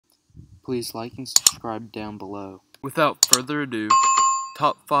Please like and subscribe down below. Without further ado,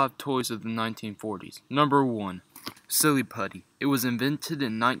 top 5 toys of the 1940s. Number 1. Silly-puddy. It was invented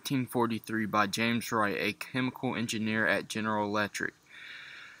in 1943 by James Wright, a chemical engineer at General Electric.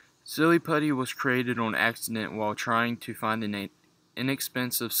 Silly-puddy was created on accident while trying to find an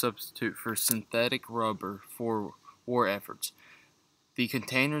inexpensive substitute for synthetic rubber for war efforts. The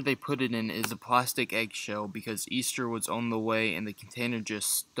container they put it in is a plastic eggshell because Easter was on the way and the container just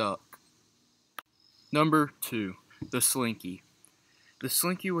stuck. Number 2. The Slinky. The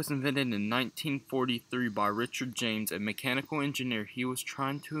Slinky was invented in 1943 by Richard James, a mechanical engineer. He was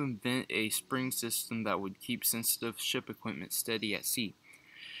trying to invent a spring system that would keep sensitive ship equipment steady at sea.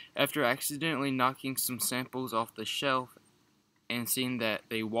 After accidentally knocking some samples off the shelf and seeing that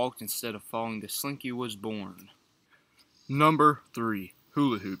they walked instead of falling, the Slinky was born. Number 3.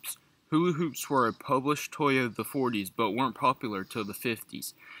 Hula hoops. Hula hoops were a published toy of the 40s but weren't popular till the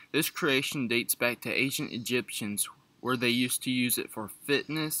 50s. This creation dates back to ancient Egyptians, where they used to use it for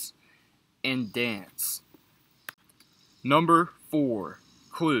fitness and dance. Number 4.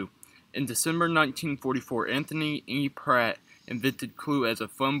 Clue. In December 1944, Anthony E. Pratt invented Clue as a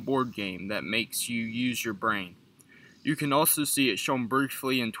fun board game that makes you use your brain. You can also see it shown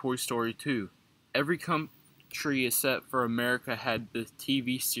briefly in Toy Story 2. Every country except for America had the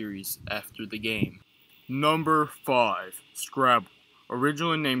TV series after the game. Number 5. Scrabble.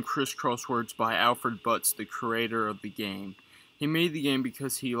 Originally named Crisscross Words by Alfred Butts, the creator of the game. He made the game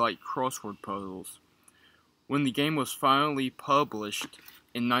because he liked crossword puzzles. When the game was finally published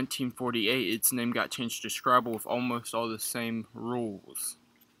in 1948, its name got changed to Scrabble with almost all the same rules.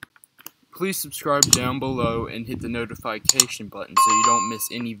 Please subscribe down below and hit the notification button so you don't miss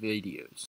any videos.